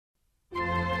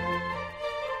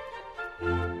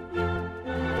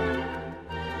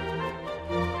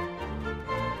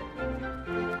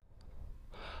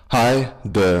Hi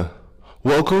there.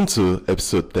 Welcome to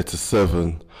episode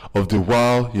 37 of the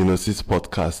Wow You Notice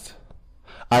podcast.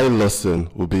 I, Lawson,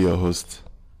 will be your host.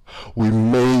 We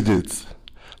made it.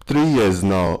 3 years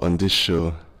now on this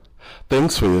show.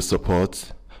 Thanks for your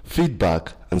support,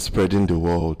 feedback, and spreading the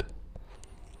word.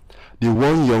 The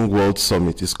One Young World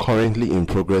Summit is currently in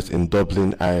progress in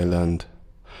Dublin, Ireland.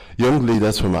 Young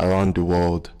leaders from around the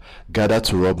world gather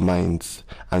to rub minds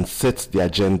and set the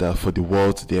agenda for the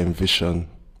world they envision.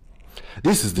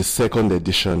 This is the second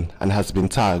edition and has been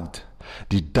tagged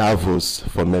the Davos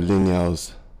for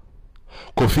Millennials.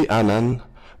 Kofi Annan,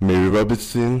 Mary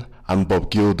Robertson, and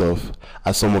Bob Geldof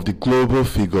are some of the global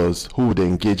figures who would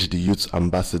engage the youth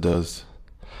ambassadors.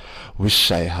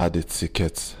 Wish I had a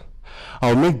ticket.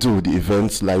 I'll make do with the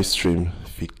event's live stream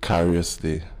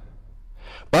vicariously.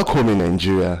 Back home in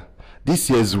Nigeria, this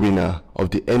year's winner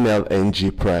of the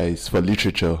NLNG Prize for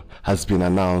Literature has been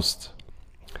announced.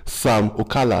 Sam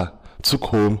Okala took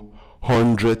home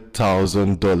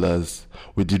 $100,000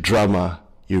 with the drama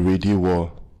Iredi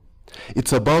War.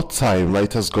 It's about time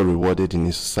writers got rewarded in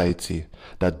a society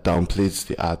that downplays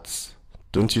the arts,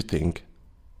 don't you think?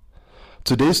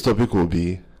 Today's topic will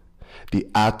be the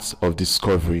art of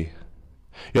discovery.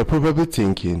 You're probably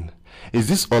thinking, is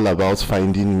this all about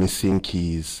finding missing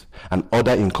keys and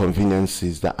other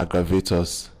inconveniences that aggravate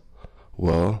us?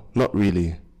 Well, not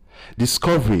really.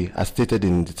 Discovery, as stated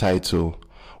in the title,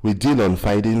 we deal on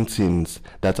finding things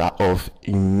that are of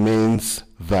immense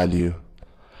value,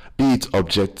 be it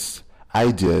objects,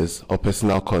 ideas, or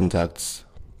personal contacts.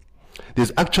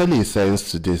 There's actually a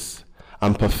science to this,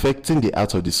 and perfecting the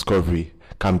art of discovery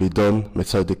can be done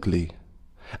methodically.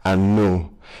 And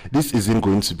no, this isn't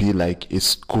going to be like a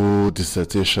school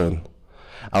dissertation.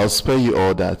 I'll spare you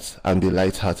all that and be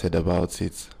light-hearted about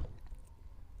it.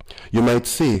 You might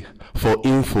say, for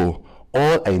info,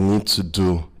 all I need to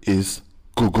do is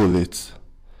Google it.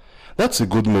 That's a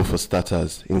good move for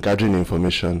starters in gathering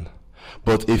information,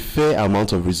 but a fair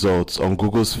amount of results on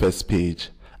Google's first page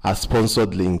are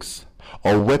sponsored links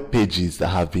or web pages that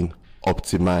have been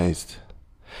optimized.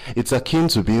 It's akin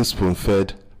to being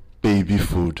spoon-fed baby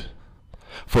food.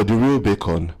 For the real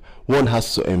bacon, one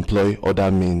has to employ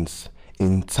other means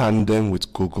in tandem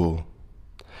with Google.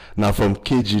 Now from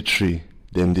KG3,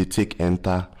 then they take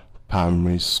enter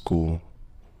primary school.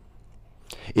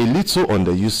 A little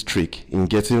underused trick in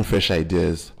getting fresh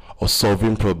ideas or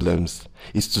solving problems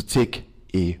is to take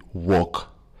a walk.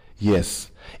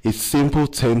 Yes, a simple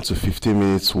 10 to 15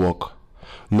 minutes walk.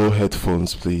 No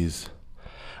headphones, please.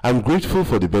 I'm grateful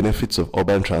for the benefits of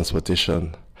urban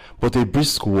transportation, but a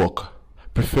brisk walk,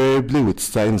 preferably with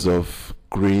signs of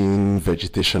green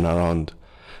vegetation around,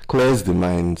 clears the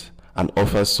mind and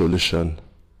offers solution.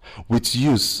 With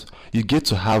use, you get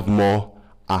to have more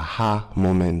aha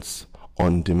moments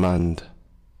on demand.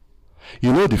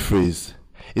 You know the phrase,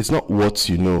 it's not what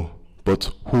you know,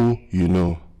 but who you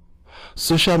know.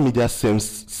 Social media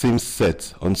seems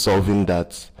set on solving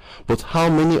that, but how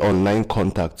many online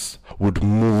contacts would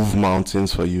move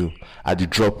mountains for you at the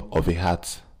drop of a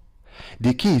hat?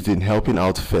 The key is in helping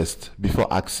out first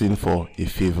before asking for a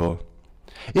favor.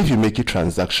 If you make it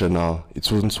transactional,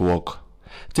 it won't work.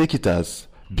 Take it as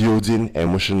building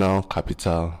emotional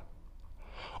capital.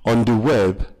 On the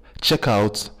web, check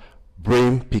out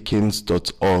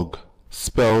brainpickings.org,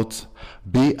 spelled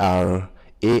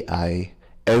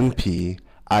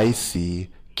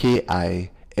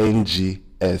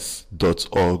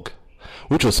BRAINPICKINGS.org,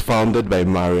 which was founded by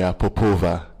Maria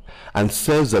Popova and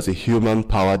serves as a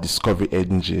human-powered discovery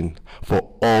engine for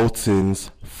all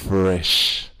things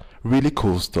fresh. Really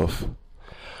cool stuff.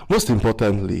 Most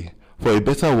importantly, for a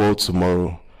better world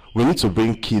tomorrow, we need to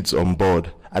bring kids on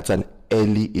board at an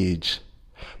early age.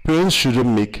 Parents shouldn't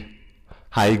make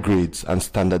high grades and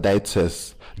standardized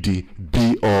tests the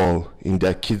be-all in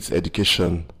their kids'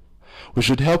 education. We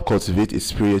should help cultivate a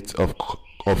spirit of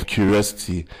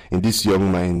curiosity in these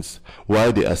young minds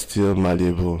while they are still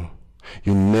malleable.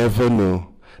 You never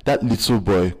know, that little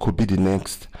boy could be the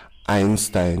next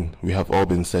Einstein we have all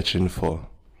been searching for.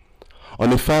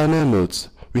 On a final note,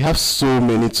 we have so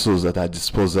many tools at our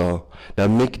disposal that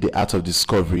make the art of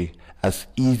discovery as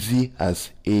easy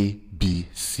as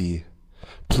ABC.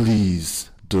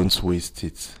 Please don't waste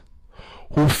it.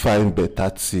 Who find better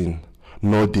thing,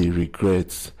 nor they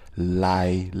regret,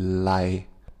 lie.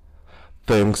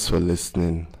 Thanks for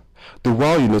listening. The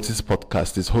Wow You Notice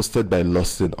podcast is hosted by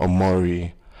Lawson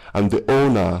Omori. I'm the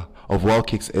owner of Wow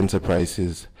Cakes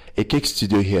Enterprises, a cake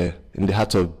studio here in the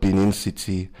heart of Benin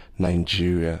City,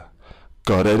 Nigeria.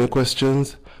 Got any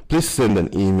questions? Please send an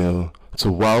email to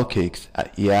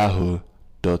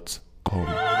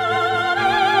wowcakes@yahoo.com.